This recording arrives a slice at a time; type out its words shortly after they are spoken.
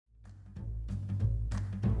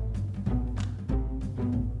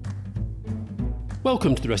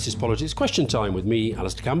Welcome to The Rest is Politics Question Time with me,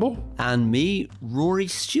 Alastair Campbell. And me, Rory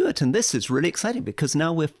Stewart. And this is really exciting because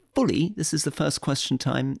now this is the first question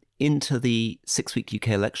time into the 6-week UK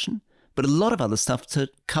election, but a lot of other stuff to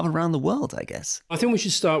cover around the world, I guess. I think we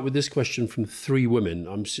should start with this question from Three Women.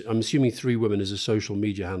 I'm assuming Three Women is a social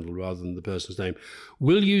media handle rather than the person's name.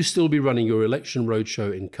 Will you still be running your election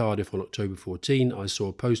roadshow in Cardiff on October 14? I saw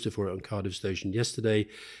a poster for it on Cardiff Station yesterday.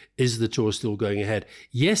 Is the tour still going ahead?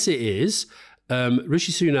 Yes, it is.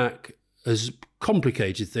 Rishi Sunak has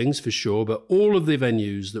complicated things for sure, but all of the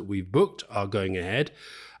venues that we've booked are going ahead.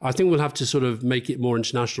 I think we'll have to sort of make it more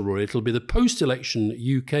international, Rory. It'll be the post-election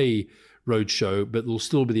UK roadshow, but there'll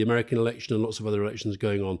still be the American election and lots of other elections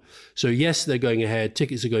going on. So yes, they're going ahead.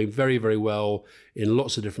 Tickets are going very, very well in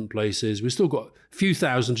lots of different places. We've still got a few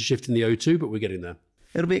thousand to shift in the O2, but we're getting there.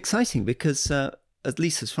 It'll be exciting because, at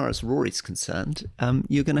least as far as Rory's concerned,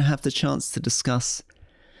 you're going to have the chance to discuss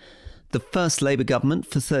the first Labour government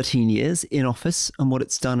for 13 years in office and what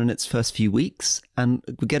it's done in its first few weeks. And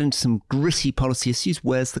we get into some gritty policy issues.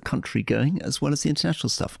 Where's the country going, as well as the international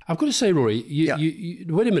stuff? I've got to say, Rory, you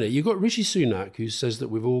wait a minute. You've got Rishi Sunak, who says that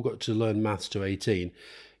we've all got to learn maths to 18.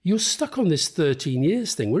 You're stuck on this 13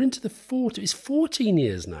 years thing. We're into the 40. It's 14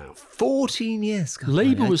 years now. 14 years.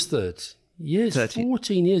 Labour was 30. Yes,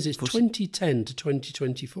 14 years. It's 14. 2010 to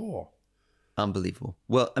 2024. Unbelievable.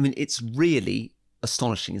 Well, I mean, it's really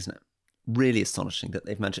astonishing, isn't it? Really astonishing that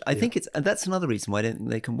they've managed. I think that's another reason why I don't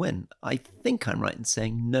think they can win. I think I'm right in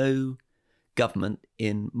saying no government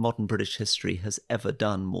in modern British history has ever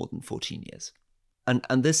done more than 14 years.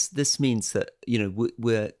 And this means that,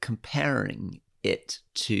 we're comparing it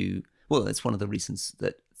to, well, it's one of the reasons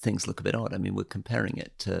that things look a bit odd. I mean, we're comparing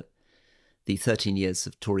it to the 13 years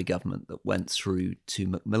of Tory government that went through to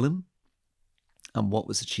Macmillan and what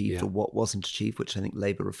was achieved or what wasn't achieved, which I think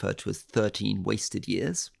Labour referred to as 13 wasted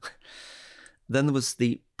years. Then there was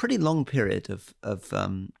the pretty long period of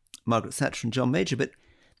Margaret Thatcher and John Major. But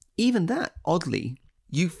even that, oddly,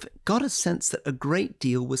 you've got a sense that a great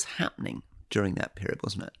deal was happening during that period,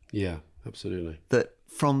 wasn't it? Yeah, absolutely. That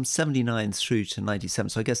from 79 through to 97,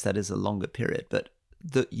 so I guess that is a longer period, but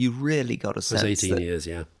that you really got a sense. It was 18 years,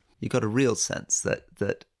 yeah. You got a real sense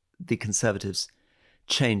that the Conservatives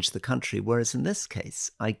changed the country. Whereas in this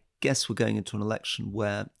case, I guess we're going into an election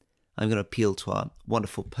where I'm going to appeal to our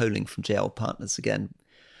wonderful polling from JL Partners again,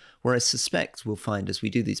 where I suspect we'll find as we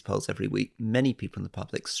do these polls every week, many people in the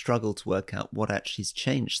public struggle to work out what actually has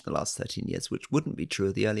changed the last 13 years, which wouldn't be true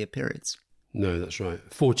of the earlier periods. No, that's right.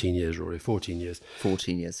 14 years, Rory, 14 years.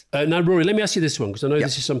 14 years. Now, Rory, let me ask you this one, because I know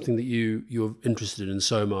this is something that you're interested in, and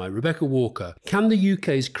so am I. Rebecca Walker, can the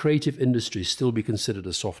UK's creative industry still be considered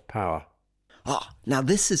a soft power? Now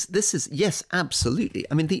this is yes, absolutely.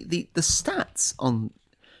 I mean, the stats on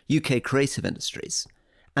UK creative industries,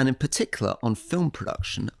 and in particular on film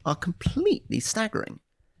production, are completely staggering.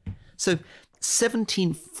 So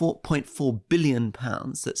 17.4 billion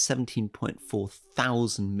pounds, that's 17.4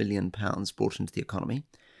 thousand million pounds brought into the economy,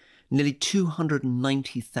 nearly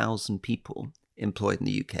 290,000 people employed in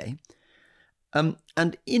the UK.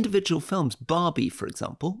 And individual films, Barbie, for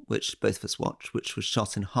example, which both of us watched, which was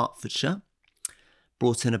shot in Hertfordshire,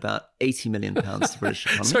 brought in about £80 million to the British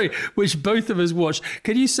economy. Sorry, which both of us watched.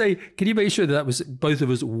 Can you make sure that was both of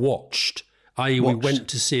us watched? I.e. we went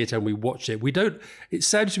to see it and we watched it. It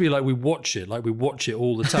sounds to me like we watch it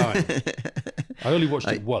all the time. I only watched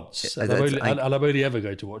it once, and I'm only ever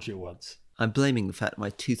going to watch it once. I'm blaming the fact my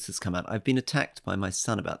tooth has come out. I've been attacked by my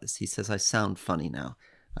son about this. He says I sound funny now.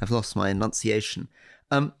 I've lost my enunciation.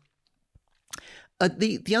 The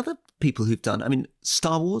other people who've done, I mean,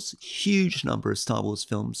 Star Wars, huge number of Star Wars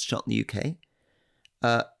films shot in the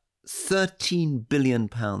UK. 13 billion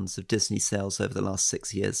pounds of Disney sales over the last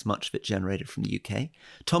 6 years, much of it generated from the UK.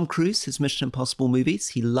 Tom Cruise, his Mission Impossible movies,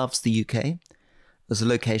 he loves the UK as a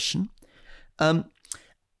location.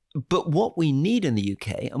 But what we need in the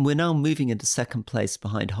UK, and we're now moving into second place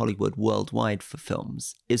behind Hollywood worldwide for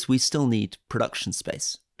films, is we still need production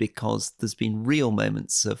space, because there's been real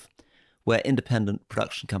moments of where independent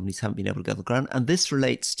production companies haven't been able to go to the ground. And this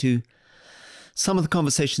relates to some of the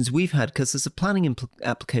conversations we've had, because there's a planning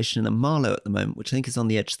application in Marlow at the moment, which I think is on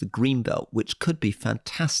the edge of the Greenbelt, which could be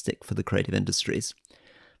fantastic for the creative industries,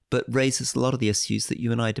 but raises a lot of the issues that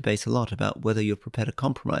you and I debate a lot about, whether you're prepared to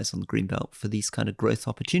compromise on the Greenbelt for these kind of growth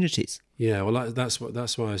opportunities. Yeah, well, that's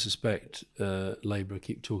why I suspect Labour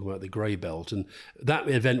keep talking about the grey belt. And that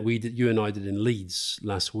event you and I did in Leeds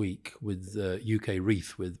last week with UK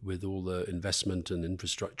Reef, with all the investment and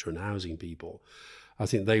infrastructure and housing people, I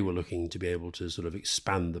think they were looking to be able to sort of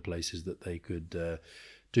expand the places that they could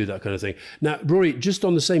do that kind of thing. Now, Rory, just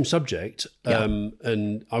on the same subject,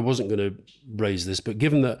 and I wasn't going to raise this, but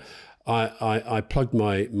given that I plugged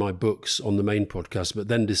my books on the main podcast, but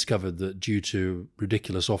then discovered that due to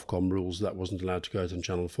ridiculous Ofcom rules, that wasn't allowed to go out on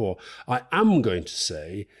Channel 4. I am going to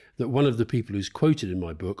say that one of the people who's quoted in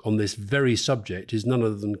my book on this very subject is none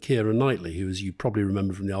other than Keira Knightley, who, as you probably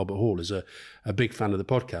remember from the Albert Hall, is a big fan of the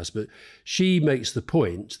podcast. But she makes the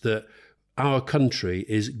point that our country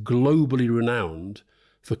is globally renowned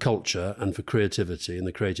for culture and for creativity in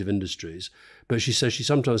the creative industries. But she says she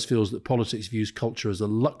sometimes feels that politics views culture as a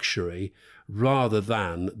luxury rather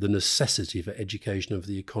than the necessity for education of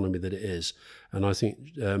the economy that it is. And I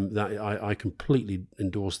think that I completely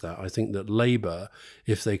endorse that. I think that Labour,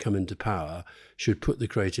 if they come into power, should put the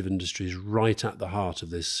creative industries right at the heart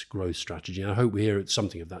of this growth strategy. And I hope we hear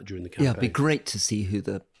something of that during the campaign. Yeah, it'd be great to see who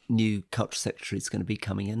the new culture secretary is going to be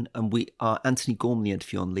coming in. And our Anthony Gormley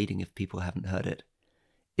interview on Leading, if people haven't heard it,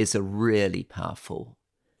 is a really powerful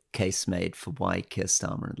case made for why Keir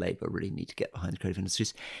Starmer and Labour really need to get behind the creative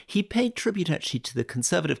industries. He paid tribute actually to the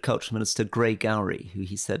Conservative Culture Minister, Grey Gowrie, who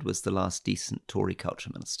he said was the last decent Tory Culture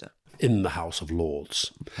Minister. In the House of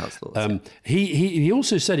Lords. House of Lords. He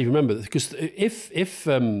also said, if you remember, because if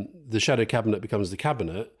the Shadow Cabinet becomes the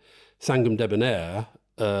Cabinet, Thangam Debonair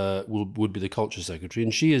would be the Culture Secretary,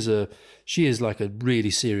 and she is like a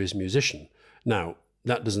really serious musician. Now,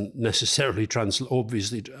 that doesn't necessarily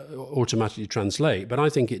automatically translate, but I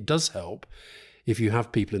think it does help if you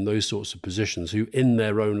have people in those sorts of positions who in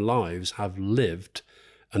their own lives have lived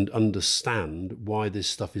and understand why this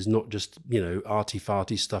stuff is not just,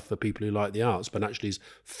 arty-farty stuff for people who like the arts, but actually is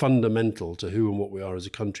fundamental to who and what we are as a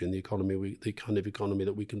country and the economy, the kind of economy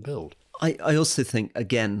that we can build. I also think,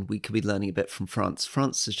 again, we could be learning a bit from France.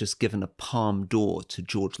 France has just given a palm d'or to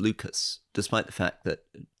George Lucas, despite the fact that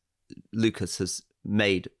Lucas has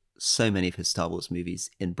made so many of his Star Wars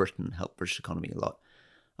movies in Britain, helped British economy a lot.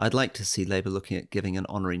 I'd like to see Labour looking at giving an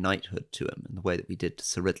honorary knighthood to him in the way that we did to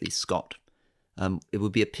Sir Ridley Scott. It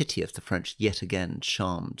would be a pity if the French yet again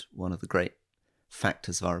charmed one of the great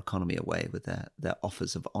factors of our economy away with their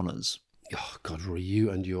offers of honours. Oh, God, Rory, you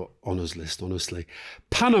and your honours list, honestly.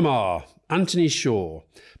 Panama, Anthony Shaw.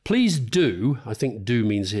 Please do, I think do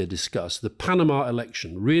means here discuss, the Panama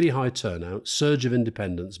election. Really high turnout, surge of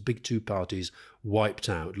independence, big two parties wiped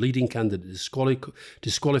out. Leading candidate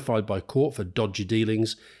disqualified by court for dodgy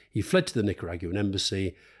dealings. He fled to the Nicaraguan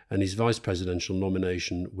embassy, and his vice presidential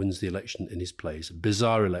nomination wins the election in his place.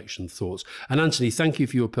 Bizarre election, thoughts. And Anthony, thank you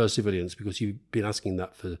for your perseverance, because you've been asking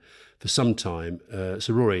that for some time.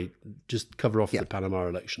 So Rory, just cover off the Panama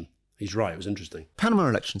election. He's right, it was interesting. Panama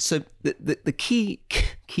election. So the key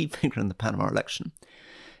figure in the Panama election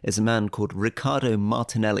is a man called Ricardo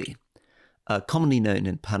Martinelli, commonly known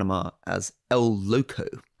in Panama as El Loco.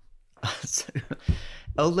 So,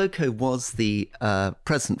 El Loco was the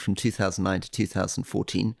president from 2009 to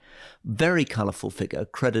 2014. Very colourful figure,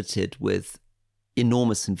 credited with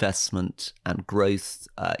enormous investment and growth,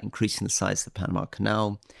 increasing the size of the Panama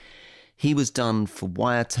Canal. He was done for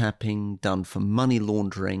wiretapping, done for money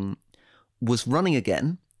laundering, was running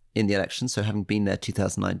again in the election, so having been there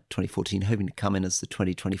 2009 to 2014, hoping to come in as the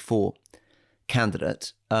 2024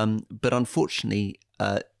 candidate, but unfortunately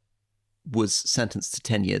was sentenced to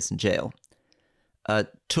 10 years in jail.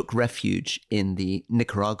 Took refuge in the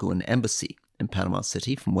Nicaraguan embassy in Panama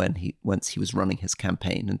City, from whence he was running his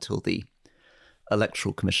campaign until the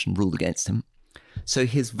Electoral Commission ruled against him. So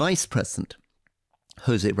his vice president,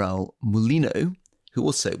 Jose Raul Mulino, who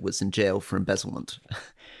also was in jail for embezzlement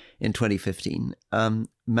in 2015,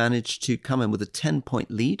 managed to come in with a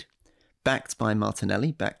 10-point lead, backed by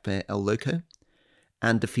Martinelli, backed by El Loco,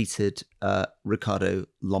 and defeated Ricardo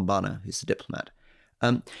Lombana, who's a diplomat.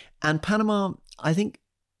 And Panama, I think,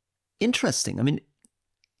 interesting. I mean,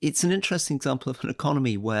 it's an interesting example of an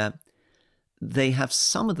economy where they have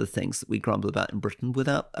some of the things that we grumble about in Britain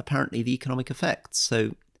without apparently the economic effects.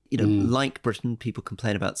 So, like Britain, people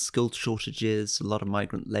complain about skilled shortages, a lot of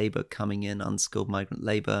migrant labour coming in, unskilled migrant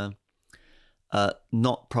labour,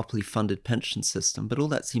 not properly funded pension system. But all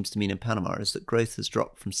that seems to mean in Panama is that growth has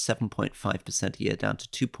dropped from 7.5% a year down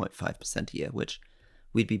to 2.5% a year, which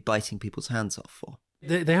we'd be biting people's hands off for.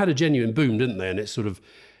 They had a genuine boom, didn't they? And it sort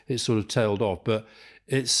of tailed off. But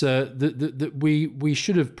it's we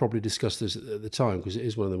should have probably discussed this at the time, because it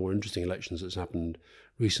is one of the more interesting elections that's happened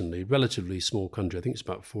recently. Relatively small country. I think it's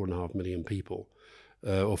about 4.5 million people,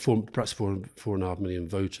 perhaps 4.5 million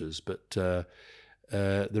voters. But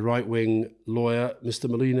the right-wing lawyer, Mr.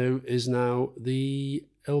 Molino, is now the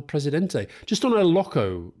El Presidente. Just on El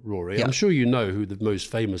Loco, Rory, I'm sure you know who the most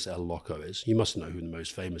famous El Loco is. You must know who the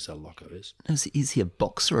most famous El Loco is. Is he a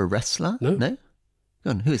boxer, a wrestler? No. Go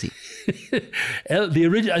on, who is he?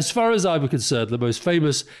 As far as I'm concerned, the most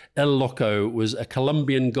famous El Loco was a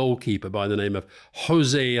Colombian goalkeeper by the name of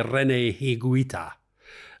Jose Rene Higuita.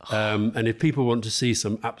 And if people want to see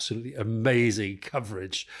some absolutely amazing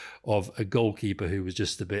coverage of a goalkeeper who was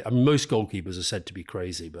just a bit... I mean, most goalkeepers are said to be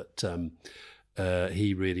crazy, but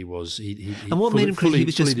he really was... And what made him crazy? He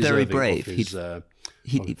was just very brave.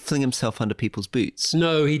 He'd fling himself under people's boots.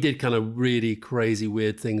 No, he did kind of really crazy,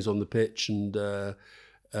 weird things on the pitch, and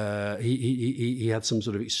he had some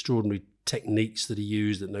sort of extraordinary techniques that he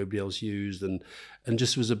used that nobody else used, and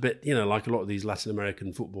just was a bit, like a lot of these Latin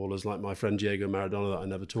American footballers, like my friend Diego Maradona that I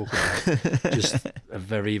never talk about. Just a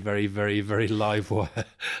very, very, very, very live wire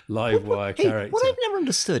character. What I've never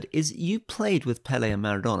understood is you played with Pele and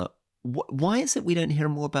Maradona. Why is it we don't hear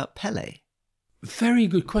more about Pele? Very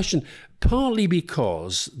good question. Partly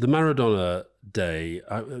because the Maradona day,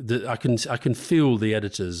 I can feel the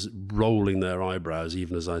editors rolling their eyebrows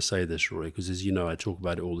even as I say this, Rory, because as you know, I talk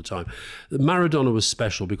about it all the time. Maradona was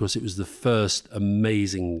special because it was the first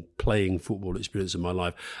amazing playing football experience of my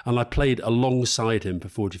life, and I played alongside him for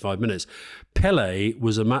 45 minutes. Pele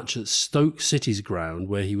was a match at Stoke City's ground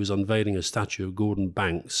where he was unveiling a statue of Gordon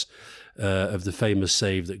Banks, of the famous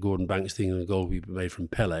save that Gordon Banks, the England goalkeeper, made from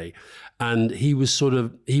Pele. And he was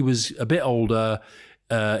a bit older.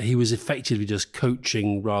 He was effectively just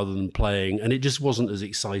coaching rather than playing, and it just wasn't as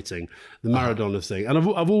exciting, the Maradona thing. And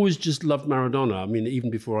I've always just loved Maradona. I mean,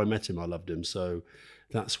 even before I met him, I loved him. So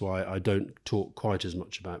that's why I don't talk quite as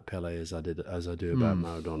much about Pele as I do about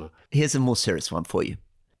Maradona. Here's a more serious one for you.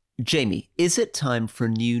 Jamie, is it time for a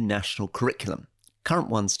new national curriculum? Current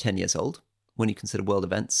one's 10 years old. When you consider world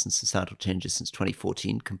events and societal changes since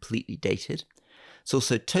 2014, completely dated. It's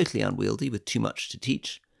also totally unwieldy with too much to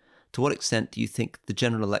teach. To what extent do you think the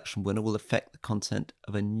general election winner will affect the content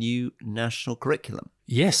of a new national curriculum?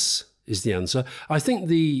 Yes, is the answer. I think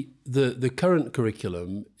the current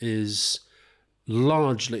curriculum is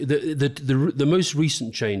largely... The most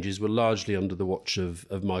recent changes were largely under the watch of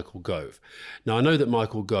Michael Gove. Now, I know that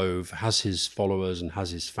Michael Gove has his followers and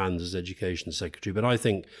has his fans as education secretary, but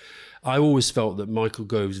I always felt that Michael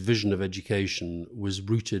Gove's vision of education was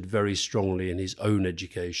rooted very strongly in his own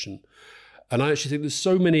education. And I actually think there's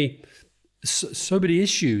so many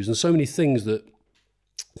issues and so many things that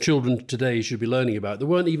children today should be learning about that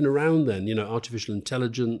weren't even around then. Artificial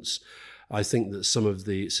intelligence. I think that some of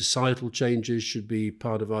the societal changes should be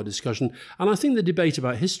part of our discussion. And I think the debate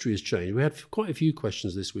about history has changed. We had quite a few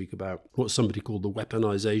questions this week about what somebody called the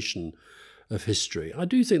weaponization of history. I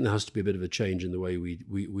do think there has to be a bit of a change in the way we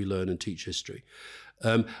learn and teach history.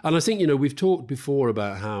 And I think, we've talked before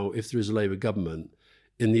about how if there is a Labour government,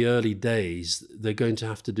 in the early days, they're going to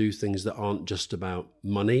have to do things that aren't just about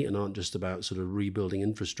money and aren't just about sort of rebuilding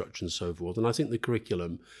infrastructure and so forth. And I think the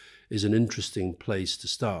curriculum is an interesting place to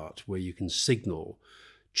start where you can signal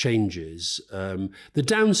changes. The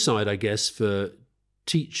downside, I guess, for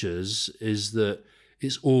teachers is that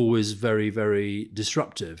it's always very, very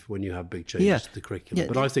disruptive when you have big changes to the curriculum.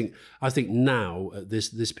 But I think now, at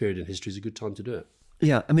this period in history, is a good time to do it.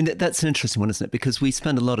 Yeah, I mean, that's an interesting one, isn't it? Because we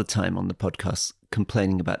spend a lot of time on the podcast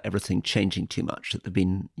complaining about everything changing too much, that there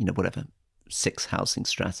have been, 6 housing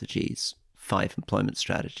strategies, 5 employment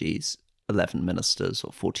strategies, 11 ministers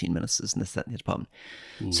or 14 ministers in this, that, and the department.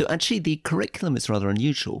 So actually, the curriculum is rather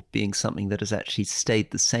unusual, being something that has actually stayed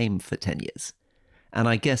the same for 10 years. And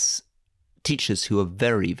I guess teachers who are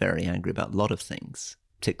very, very angry about a lot of things,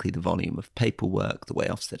 particularly the volume of paperwork, the way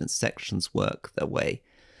Ofsted and sections work, the way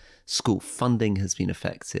school funding has been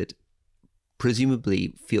affected,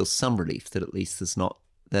 presumably feel some relief that at least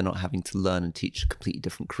they're not having to learn and teach a completely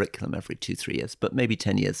different curriculum every 2-3 years, but maybe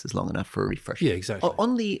 10 years is long enough for a refresh. Yeah,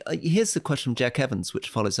 exactly. Here's the question from Jack Evans, which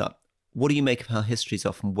follows up. What do you make of how history is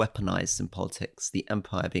often weaponized in politics, the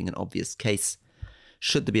empire being an obvious case?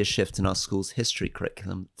 Should there be a shift in our school's history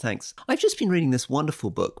curriculum? Thanks. I've just been reading this wonderful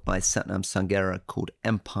book by Satnam Sanghera called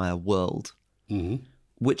Empire World,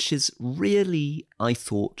 which is really, I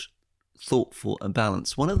thought, thoughtful and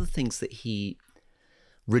balanced. One of the things that he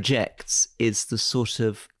rejects is the sort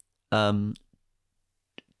of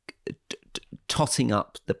totting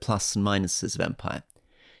up the plus and minuses of empire.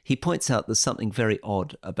 He points out there's something very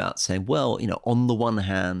odd about saying, well, on the one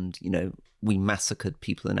hand, we massacred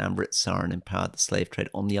people in Amritsar and empowered the slave trade.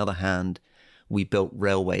 On the other hand, we built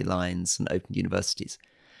railway lines and opened universities.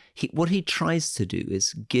 What he tries to do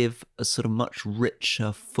is give a sort of much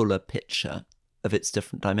richer, fuller picture of its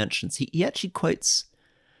different dimensions. He actually quotes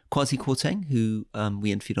Kwasi Kwarteng, who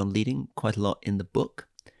we interviewed on Leading quite a lot in the book.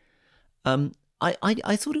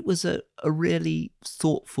 I thought it was a really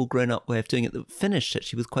thoughtful, grown-up way of doing it that finished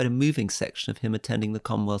actually with quite a moving section of him attending the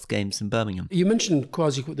Commonwealth Games in Birmingham. You mentioned the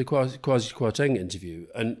Kwasi Kwarteng interview,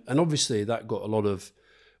 and obviously that got a lot of,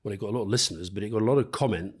 well, it got a lot of listeners, but it got a lot of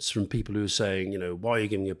comments from people who were saying, why are you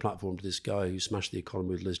giving a platform to this guy who smashed the economy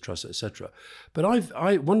with Liz Truss, etc. But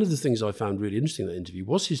one of the things I found really interesting in that interview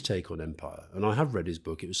was his take on empire. And I have read his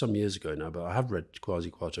book. It was some years ago now, but I have read Kwasi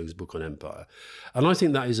Kwarteng's book on empire. And I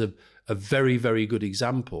think that is a very, very good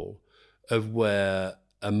example of where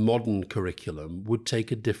a modern curriculum would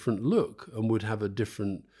take a different look and would have a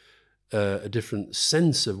different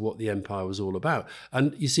sense of what the empire was all about.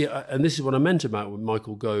 And you see, and this is what I meant about with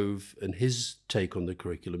Michael Gove and his take on the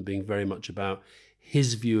curriculum being very much about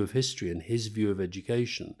his view of history and his view of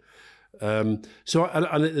education. So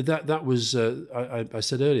that was, I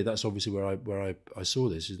said earlier, that's obviously where I saw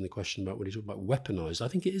this, is in the question about when he talked about weaponized. I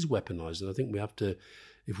think it is weaponized, and I think we have to,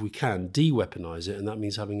 if we can, de-weaponize it, and that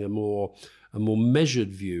means having a more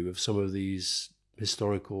measured view of some of these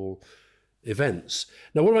historical events.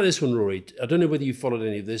 Now, what about this one, Rory? I don't know whether you followed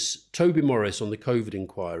any of this. Toby Morris on the COVID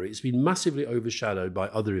inquiry. It's been massively overshadowed by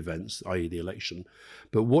other events, i.e. the election.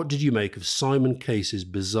 But what did you make of Simon Case's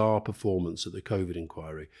bizarre performance at the COVID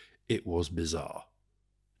inquiry? It was bizarre.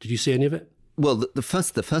 Did you see any of it? Well, the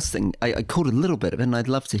first thing, I caught a little bit of it, and I'd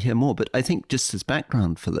love to hear more, but I think just as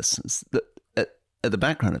background for listeners, that at the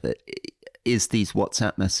background of it is these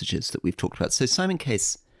WhatsApp messages that we've talked about. So Simon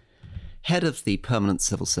Case, head of the Permanent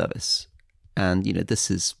Civil Service, and,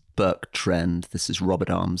 this is Burke Trend, this is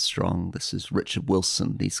Robert Armstrong, this is Richard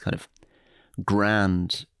Wilson, these kind of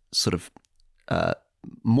grand sort of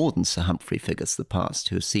more than Sir Humphrey figures of the past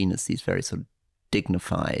who are seen as these very sort of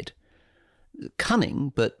dignified,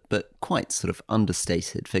 cunning, but quite sort of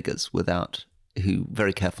understated figures who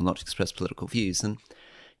very careful not to express political views. And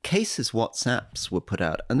Case's WhatsApps were put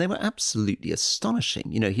out, and they were absolutely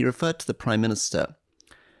astonishing. He referred to the Prime Minister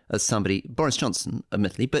as somebody, Boris Johnson,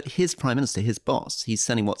 admittedly, but his Prime Minister, his boss, he's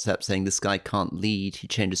sending WhatsApp saying this guy can't lead, he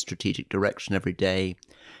changes strategic direction every day,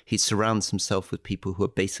 he surrounds himself with people who are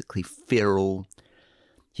basically feral,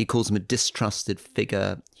 he calls him a distrusted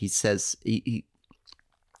figure, he says, he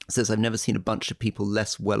says, I've never seen a bunch of people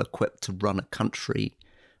less well-equipped to run a country.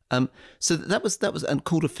 So that was, and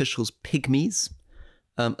called officials pygmies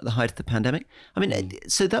at the height of the pandemic. I mean,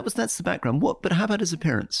 so that's the background. But how about his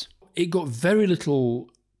appearance? It got very little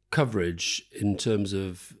coverage in terms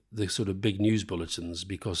of the sort of big news bulletins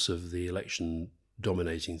because of the election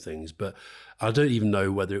dominating things, but I don't even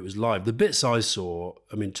know whether it was live. The bits I saw,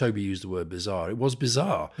 I mean, Toby used the word bizarre. It was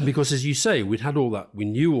bizarre because, as you say, we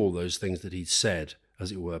knew all those things that he'd said,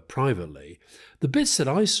 as it were, privately. The bits that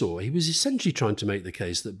I saw, he was essentially trying to make the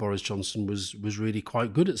case that Boris Johnson was really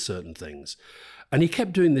quite good at certain things. And he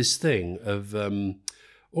kept doing this thing of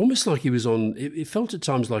almost like he was on, it felt at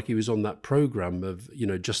times like he was on that program of,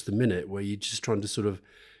 Just a Minute, where you're just trying to sort of,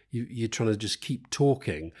 you're trying to just keep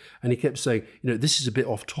talking. And he kept saying, this is a bit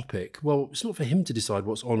off topic. Well, it's not for him to decide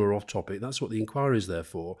what's on or off topic. That's what the inquiry is there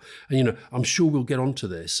for. And, I'm sure we'll get onto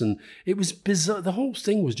this. And it was bizarre. The whole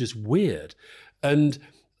thing was just weird. And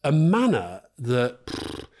a manner that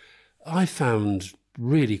I found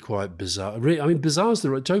really quite bizarre. I mean, bizarre's the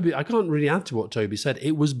right, Toby, I can't really add to what Toby said.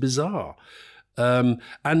 It was bizarre. And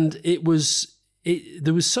there was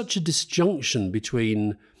such a disjunction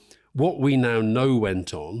between what we now know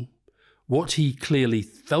went on, what he clearly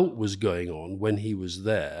felt was going on when he was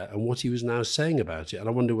there, and what he was now saying about it. And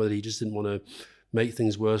I wonder whether he just didn't want to make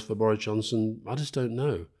things worse for Boris Johnson. I just don't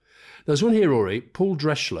know. There's one here, Rory, Paul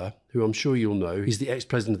Dreschler, who I'm sure you'll know. He's the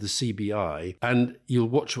ex-president of the CBI, and you'll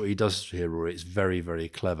watch what he does here, Rory. It's very, very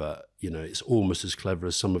clever. It's almost as clever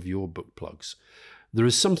as some of your book plugs. There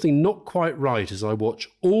is something not quite right as I watch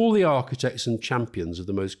all the architects and champions of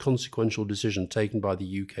the most consequential decision taken by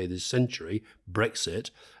the UK this century, Brexit,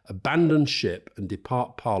 abandon ship and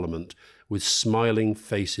depart Parliament with smiling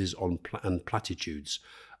faces and platitudes.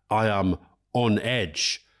 I am on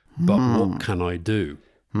edge, but what can I do?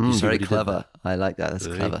 Very clever. I like that. That's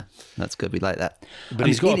clever. That's good. We like that. But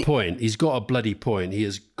he's got a point. He's got a bloody point. He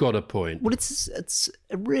has got a point. Well, it's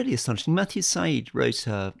really astonishing. Matthew Said wrote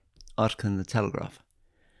an article in The Telegraph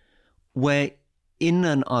where, in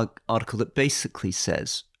an article that basically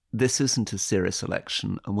says, this isn't a serious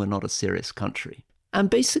election and we're not a serious country. And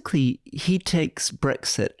basically, he takes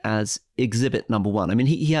Brexit as exhibit number one. I mean,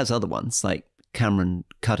 he has other ones, like Cameron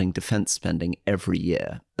cutting defense spending every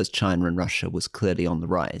year as China and Russia was clearly on the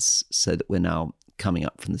rise, so that we're now coming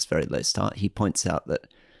up from this very low start. He points out that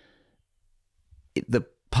the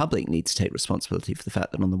public needs to take responsibility for the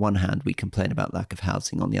fact that on the one hand, we complain about lack of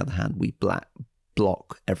housing. On the other hand, we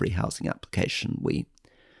block every housing application. We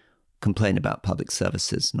complain about public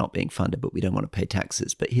services not being funded, but we don't want to pay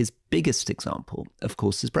taxes. But his biggest example, of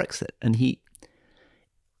course, is Brexit. And he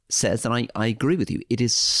says, and I agree with you, it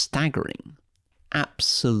is staggering,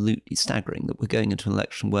 absolutely staggering, that we're going into an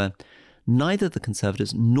election where neither the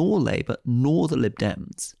Conservatives nor Labour nor the Lib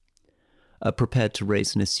Dems are prepared to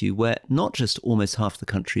raise an issue where not just almost half the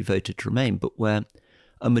country voted to remain, but where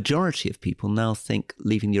a majority of people now think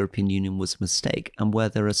leaving the European Union was a mistake, and where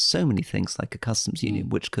there are so many things like a customs union,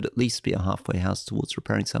 which could at least be a halfway house towards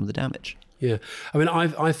repairing some of the damage. Yeah. I mean,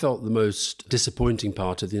 I felt the most disappointing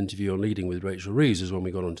part of the interview on Leading with Rachel Reeves is when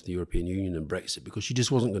we got onto the European Union and Brexit, because she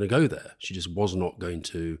just wasn't going to go there. She just was not going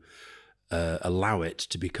to allow it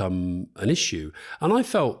to become an issue. And I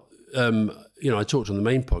felt, I talked on the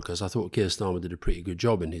main podcast, I thought Keir Starmer did a pretty good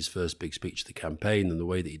job in his first big speech of the campaign and the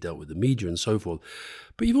way that he dealt with the media and so forth.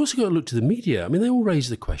 But you've also got to look to the media. I mean, they all raise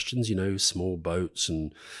the questions, small boats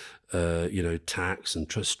and, tax and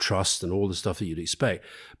trust and all the stuff that you'd expect.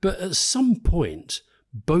 But at some point,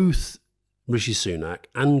 both Rishi Sunak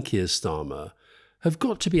and Keir Starmer have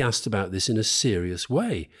got to be asked about this in a serious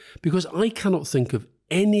way, because I cannot think of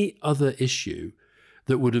any other issue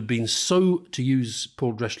that would have been so, to use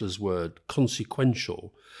Paul Dreschler's word,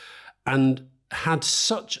 consequential, and had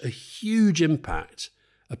such a huge impact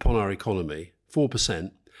upon our economy,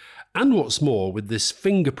 4%. And what's more, with this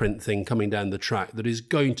fingerprint thing coming down the track that is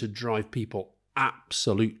going to drive people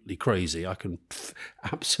absolutely crazy. I can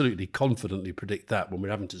absolutely confidently predict that when we're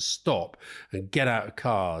having to stop and get out of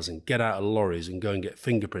cars and get out of lorries and go and get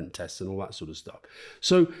fingerprint tests and all that sort of stuff.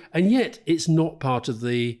 So, and yet it's not part of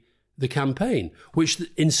the campaign, which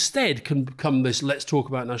instead can become this, let's talk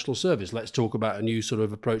about national service, let's talk about a new sort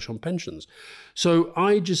of approach on pensions. So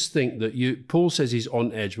I just think that Paul says he's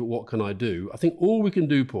on edge, but what can I do? I think all we can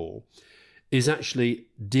do, Paul, is actually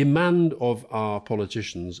demand of our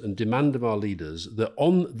politicians and demand of our leaders that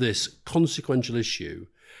on this consequential issue,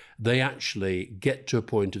 they actually get to a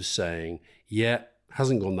point of saying, yeah,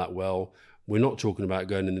 hasn't gone that well. We're not talking about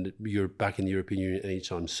going back in the European Union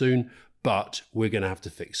anytime soon, but we're going to have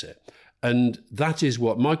to fix it. And that is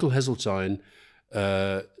what Michael Heseltine,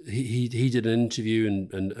 he did an interview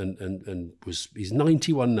and he's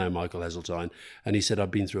 91 now, Michael Heseltine, and he said,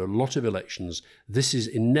 I've been through a lot of elections. This is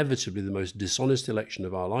inevitably the most dishonest election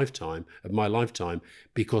of my lifetime,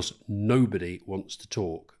 because nobody wants to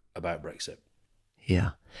talk about Brexit.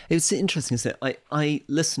 Yeah. It's interesting, isn't it? I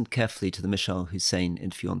listened carefully to the Michel Hussein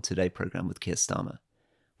interview on Today programme with Keir Starmer,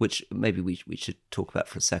 which maybe we should talk about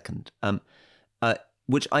for a second,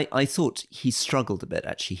 which I thought he struggled a bit,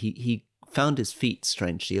 actually. He found his feet,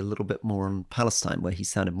 strangely, a little bit more on Palestine, where he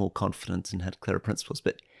sounded more confident and had clearer principles.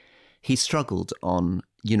 But he struggled on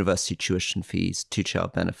university tuition fees,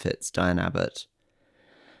 two-child benefits, Diane Abbott,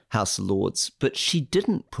 House of Lords. But she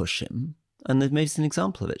didn't push him, and maybe it's an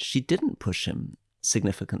example of it, she didn't push him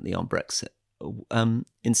significantly on Brexit.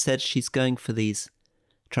 Instead, she's going for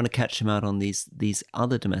trying to catch him out on these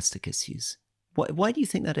other domestic issues. Why do you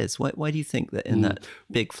think that is? Why do you think that in that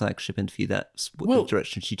big flagship interview, that's the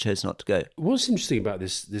direction she chose not to go? What's interesting about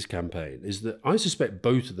this campaign is that I suspect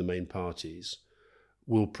both of the main parties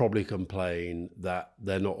will probably complain that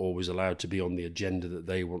they're not always allowed to be on the agenda that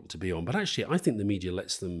they want to be on. But actually, I think the media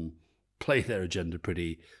lets them play their agenda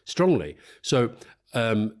pretty strongly. So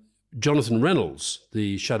Jonathan Reynolds,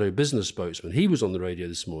 the shadow business spokesman, he was on the radio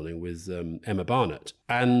this morning with Emma Barnett.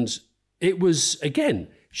 And it was, again,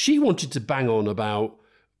 she wanted to bang on about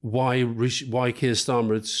why Keir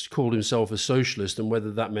Starmer had called himself a socialist and whether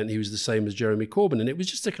that meant he was the same as Jeremy Corbyn. And it was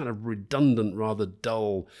just a kind of redundant, rather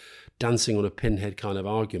dull, dancing on a pinhead kind of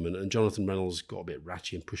argument. And Jonathan Reynolds got a bit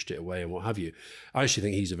ratty and pushed it away and what have you. I actually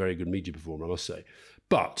think he's a very good media performer, I must say.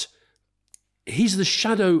 But he's the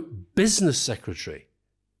shadow business secretary.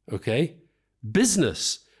 Okay?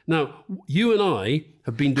 Business. Now, you and I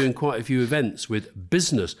have been doing quite a few events with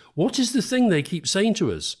business. What is the thing they keep saying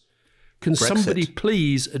to us? Can Brexit. Somebody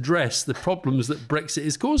please address the problems that Brexit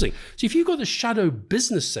is causing? So if you've got the shadow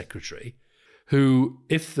business secretary, who,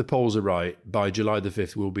 if the polls are right, by July the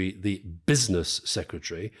 5th will be the business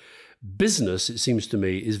secretary, business, it seems to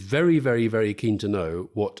me, is very, very, very keen to know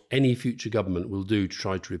what any future government will do to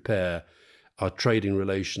try to repair our trading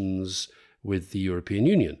relations with the European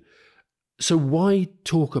Union. So why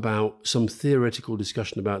talk about some theoretical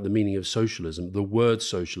discussion about the meaning of socialism, the word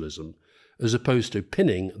socialism, as opposed to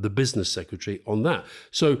pinning the business secretary on that?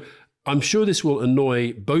 So I'm sure this will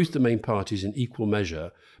annoy both the main parties in equal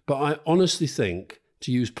measure, but I honestly think,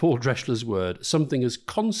 to use Paul Dreschler's word, something as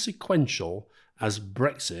consequential as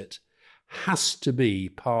Brexit has to be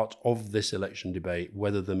part of this election debate,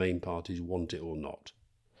 whether the main parties want it or not.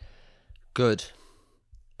 Good.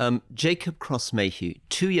 Jacob Cross Mayhew.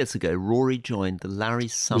 2 years ago, Rory joined the Larry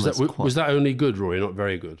Summers. Was that only good, Rory? Not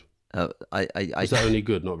very good. Was that only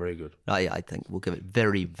good? Not very good. I think we'll give it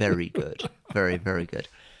very, very good. Very, very good.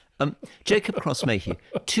 Jacob Cross Mayhew.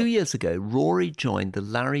 2 years ago, Rory joined the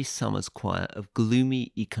Larry Summers choir of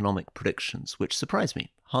gloomy economic predictions, which surprised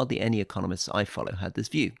me. Hardly any economists I follow had this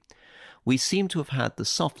view. We seem to have had the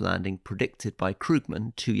soft landing predicted by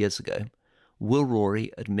Krugman 2 years ago. Will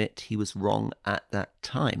Rory admit he was wrong at that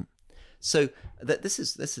time? So this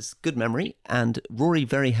is good memory, and Rory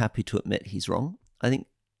very happy to admit he's wrong. I think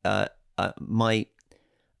my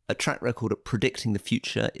track record of predicting the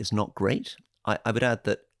future is not great. I would add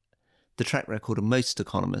that the track record of most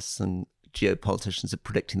economists and geopoliticians of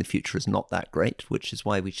predicting the future is not that great, which is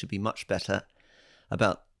why we should be much better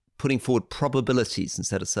about putting forward probabilities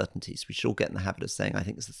instead of certainties. We should all get in the habit of saying, I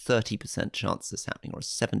think there's a 30% chance this is happening or a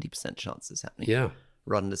 70% chance this is happening. Yeah.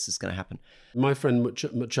 Rather than this is going to happen. My friend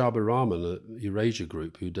Machaba Rahman at Eurasia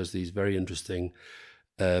Group, who does these very interesting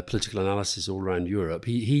political analysis all around Europe,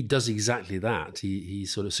 he does exactly that.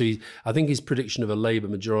 I think his prediction of a Labour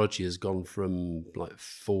majority has gone from like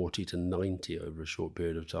 40 to 90 over a short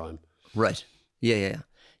period of time. Right.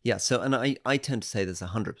 Yeah. So, and I tend to say there's a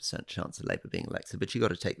 100% chance of Labour being elected, but you got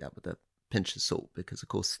to take that with a pinch of salt because, of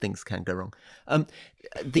course, things can go wrong.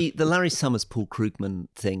 The Larry Summers, Paul Krugman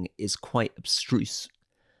thing is quite abstruse.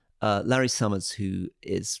 Larry Summers, who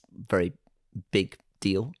is very big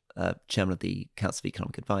deal, chairman of the Council of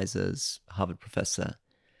Economic Advisors, Harvard professor,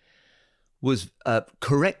 was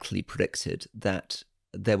correctly predicted that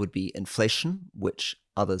there would be inflation, which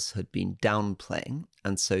others had been downplaying,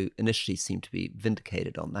 and so initially seemed to be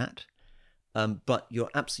vindicated on that. But you're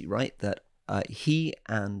absolutely right that he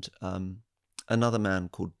and another man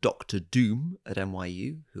called Dr. Doom at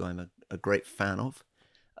NYU, who I'm a great fan of,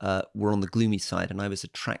 were on the gloomy side, and I was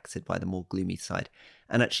attracted by the more gloomy side.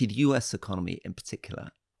 And actually the US economy in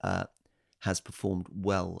particular has performed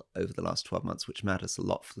well over the last 12 months, which matters a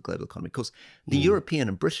lot for the global economy. Of course, the European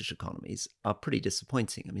and British economies are pretty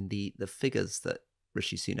disappointing. I mean, the figures that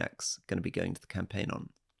Rishi Sunak's going to be going to the campaign on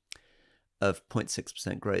of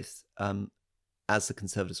 0.6% growth, as the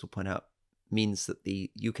Conservatives will point out, means that the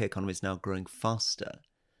UK economy is now growing faster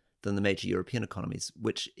than the major European economies,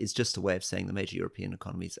 which is just a way of saying the major European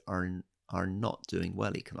economies are not doing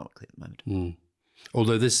well economically at the moment.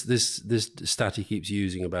 Although this stat he keeps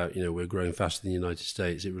using about, we're growing faster than the United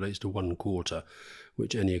States, it relates to 1 quarter,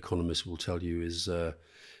 which any economist will tell you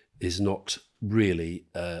is not really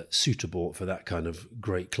suitable for that kind of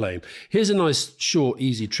great claim. Here's a nice, short,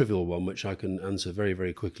 easy, trivial one, which I can answer very,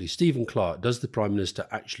 very quickly. Stephen Clark, does the Prime Minister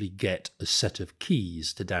actually get a set of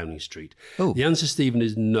keys to Downing Street? Oh. The answer, Stephen,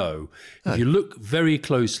 is no. If you look very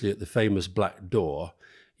closely at the famous black door,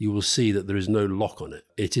 you will see that there is no lock on it.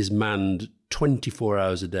 It is manned 24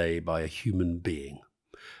 hours a day by a human being.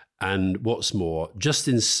 And what's more, just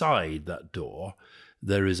inside that door,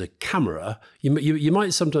 there is a camera. You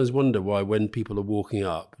might sometimes wonder why when people are walking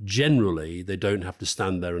up, generally they don't have to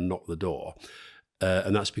stand there and knock the door.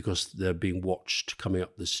 And that's because they're being watched coming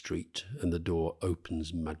up the street and the door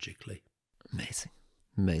opens magically. Amazing.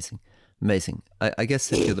 I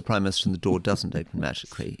guess if you're the Prime Minister and the door doesn't open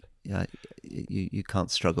magically, you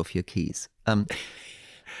can't struggle for your keys.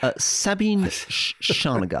 Sabine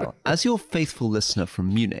Sharnagal, as your faithful listener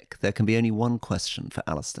from Munich, there can be only one question for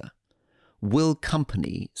Alastair. Will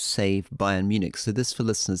company save Bayern Munich? So this, for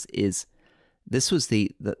listeners, this was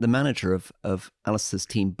the manager of Alastair's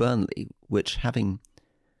team, Burnley, which, having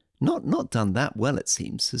not done that well, it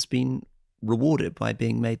seems, has been rewarded by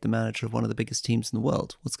being made the manager of one of the biggest teams in the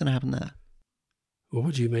world. What's going to happen there? Well,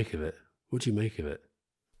 what do you make of it?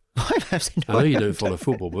 I know you don't follow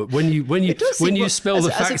football, but when you spell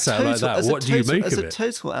the facts out like that, what do you make of it? As a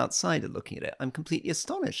total outsider looking at it, I'm completely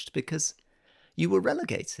astonished because you were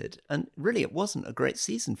relegated, and really it wasn't a great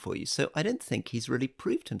season for you. So I don't think he's really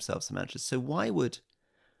proved himself as a manager. So why would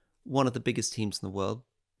one of the biggest teams in the world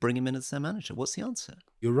bring him in as their manager? What's the answer?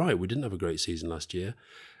 You're right. We didn't have a great season last year.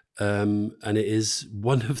 And it is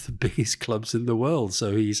one of the biggest clubs in the world.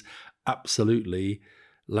 So he's absolutely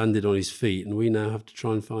landed on his feet, and we now have to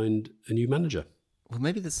try and find a new manager. Well,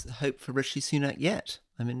 maybe there's hope for Rishi Sunak yet.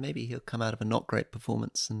 I mean, maybe he'll come out of a not great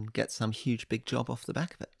performance and get some huge big job off the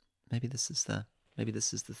back of it. Maybe this is the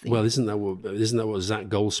thing. Well, isn't that what Zach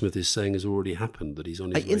Goldsmith is saying has already happened? That he's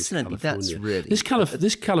on his way to California.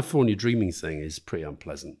 This California dreaming thing is pretty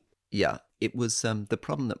unpleasant. Yeah, it was the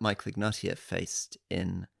problem that Michael Ignatieff faced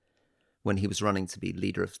when he was running to be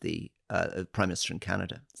leader of the Prime Minister in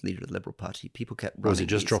Canada, leader of the Liberal Party. People kept running. Was it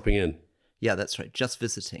just dropping in? Yeah, that's right. Just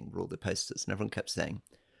visiting were all the posters, and everyone kept saying,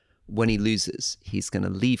 when he loses, he's going to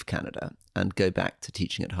leave Canada and go back to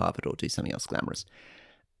teaching at Harvard or do something else glamorous.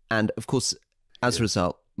 And of course, as a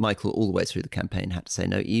result, Michael, all the way through the campaign, had to say,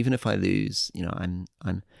 no, even if I lose,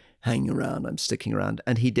 I'm hanging around, I'm sticking around.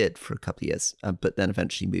 And he did for a couple of years, but then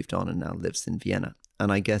eventually moved on and now lives in Vienna.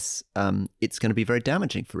 And I guess it's going to be very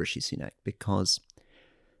damaging for Rishi Sunak, because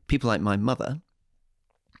people like my mother,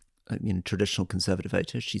 traditional Conservative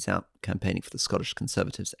voter, she's out campaigning for the Scottish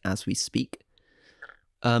Conservatives as we speak,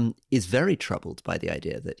 is very troubled by the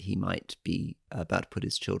idea that he might be about to put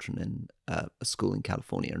his children in a school in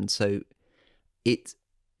California. And so it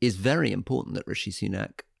is very important that Rishi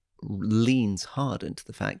Sunak leans hard into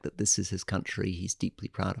the fact that this is his country, he's deeply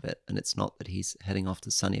proud of it, and it's not that he's heading off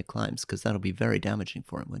to sunnier climes, because that'll be very damaging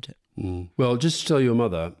for him, won't it? Well, just to tell your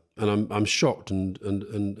mother, and I'm shocked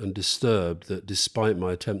and disturbed that despite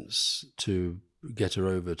my attempts to get her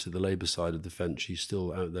over to the Labour side of the fence, she's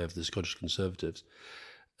still out there for the Scottish Conservatives.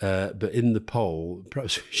 But in the poll,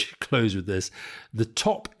 perhaps we should close with this, the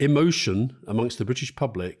top emotion amongst the British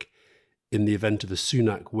public in the event of a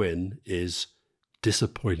Sunak win is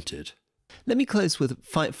disappointed. Let me close with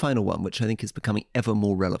a final one, which I think is becoming ever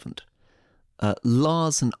more relevant.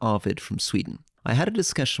 Lars and Arvid from Sweden. I had a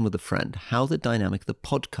discussion with a friend how the dynamic of the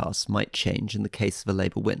podcast might change in the case of a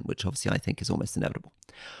Labour win, which obviously I think is almost inevitable.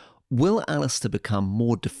 Will Alastair become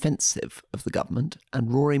more defensive of the government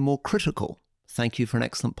and Rory more critical? Thank you for an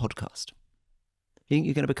excellent podcast. You think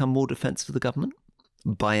you're going to become more defensive of the government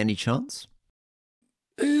by any chance?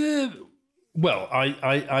 Well,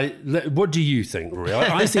 what do you think, Rory?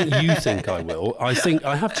 I think you think I will. I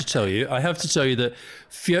have to tell you that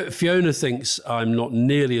Fiona thinks I'm not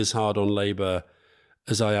nearly as hard on Labour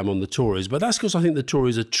as I am on the Tories, but that's because I think the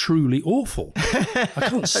Tories are truly awful. I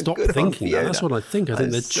can't stop thinking that. That's what I think. I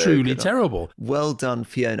think they're truly terrible. Well done,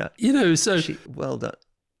 Fiona. Well done.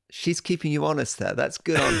 She's keeping you honest there. That's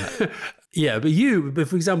good on her. Yeah, but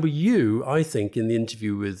for example, I think in the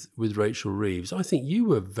interview with Rachel Reeves, I think you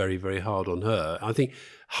were very, very hard on her. I think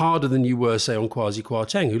harder than you were, say, on Kwasi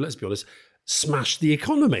Kwarteng, who, let's be honest, smashed the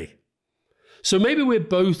economy. So maybe we're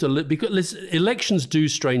both because elections do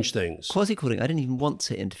strange things. Kwasi Kwarteng, I didn't even want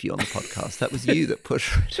to interview on the podcast. That was you that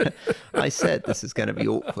pushed it. I said this is going to be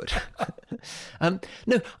awkward.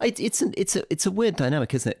 No, it's a weird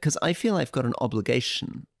dynamic, isn't it? Because I feel I've got an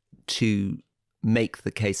obligation to make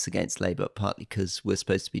the case against Labour, partly because we're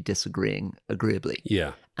supposed to be disagreeing agreeably.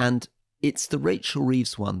 Yeah. And it's the Rachel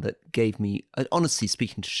Reeves one that gave me, honestly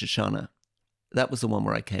speaking to Shoshana, that was the one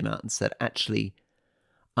where I came out and said, actually,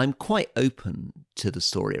 I'm quite open to the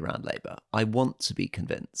story around Labour. I want to be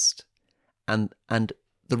convinced. And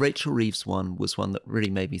the Rachel Reeves one was one that really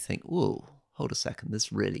made me think, oh, hold a second,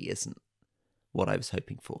 this really isn't what I was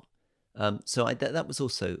hoping for. So that was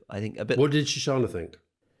also, I think, a bit... What did Shoshana think?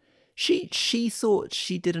 She thought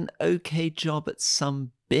she did an okay job at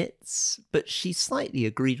some bits, but she slightly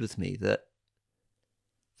agreed with me that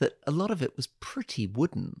a lot of it was pretty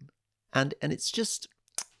wooden. And it's just...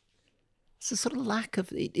 It's a sort of lack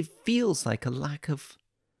of, it feels like a lack of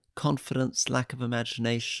confidence, lack of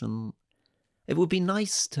imagination. It would be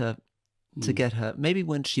nice to get her, maybe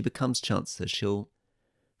when she becomes Chancellor, she'll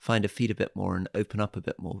find her feet a bit more and open up a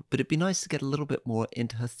bit more. But it'd be nice to get a little bit more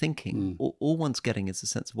into her thinking. All one's getting is a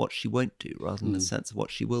sense of what she won't do rather than a sense of what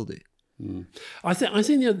she will do. I think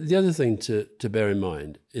the other thing to bear in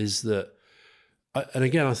mind is that, and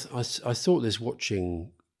again, I thought this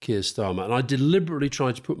watching Keir Starmer, and I deliberately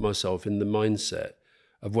tried to put myself in the mindset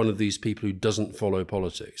of one of these people who doesn't follow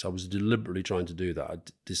politics. I was deliberately trying to do that. I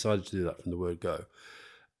decided to do that from the word go.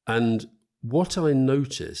 And what I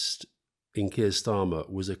noticed in Keir Starmer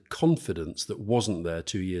was a confidence that wasn't there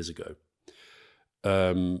 2 years ago.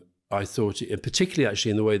 I thought, particularly actually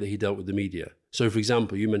in the way that he dealt with the media. So, for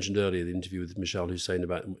example, you mentioned earlier the interview with Michelle Hussein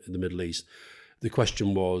about the Middle East. The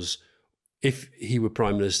question was, if he were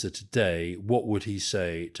Prime Minister today, what would he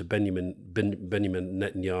say to Benjamin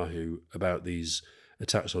Netanyahu about these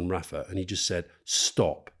attacks on Rafah? And he just said,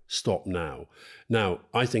 stop now. Now,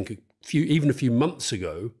 I think even a few months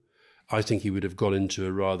ago, I think he would have gone into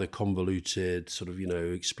a rather convoluted sort of,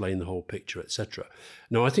 explain the whole picture, etc.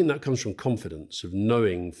 Now, I think that comes from confidence, of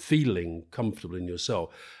knowing, feeling comfortable in yourself.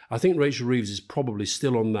 I think Rachel Reeves is probably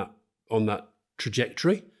still on that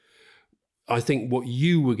trajectory. I think what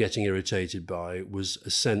you were getting irritated by was a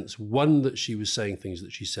sense, one, that she was saying things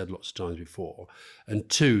that she said lots of times before, and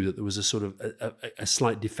two, that there was a sort of a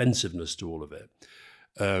slight defensiveness to all of it.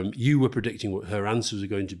 You were predicting what her answers were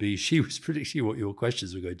going to be. She was predicting what your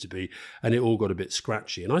questions were going to be, and it all got a bit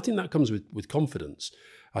scratchy. And I think that comes with confidence.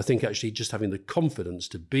 I think actually just having the confidence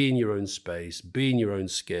to be in your own space, be in your own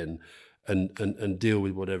skin, and deal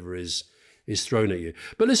with whatever is is thrown at you.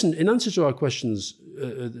 But listen, in answer to our questions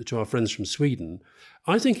to our friends from Sweden,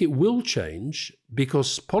 I think it will change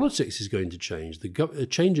because politics is going to change. A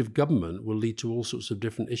change of government will lead to all sorts of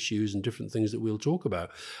different issues and different things that we'll talk about.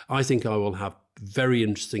 I think I will have very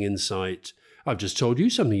interesting insight. I've just told you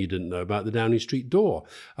something you didn't know about the Downing Street door.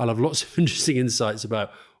 I'll have lots of interesting insights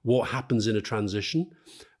about what happens in a transition.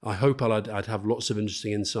 I hope I'd have lots of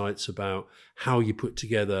interesting insights about how you put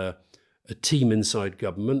together a team inside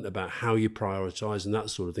government, about how you prioritise and that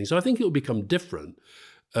sort of thing. So I think it will become different.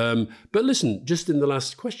 But listen, just in the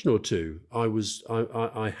last question or two,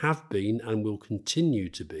 I have been and will continue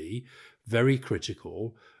to be very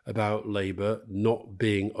critical about Labour not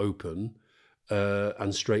being open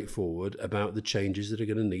and straightforward about the changes that are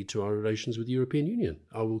going to lead to our relations with the European Union.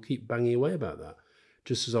 I will keep banging away about that,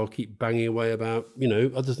 just as I'll keep banging away about,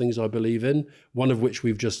 other things I believe in, one of which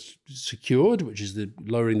we've just secured, which is the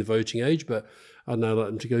lowering the voting age, but I'd now like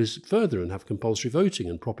them to go further and have compulsory voting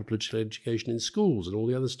and proper political education in schools and all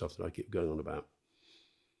the other stuff that I keep going on about.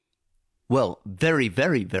 Well, very,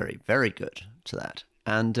 very, very, very good to that.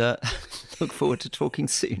 And look forward to talking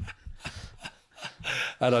soon.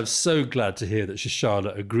 And I'm so glad to hear that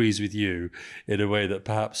Shoshana agrees with you in a way that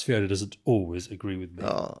perhaps Fiona doesn't always agree with me.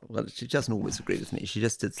 Oh, well, she doesn't always agree with me. She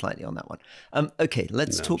just did slightly on that one. Okay,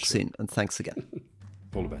 let's talk soon. And thanks again.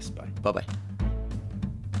 All the best. Bye. Bye-bye.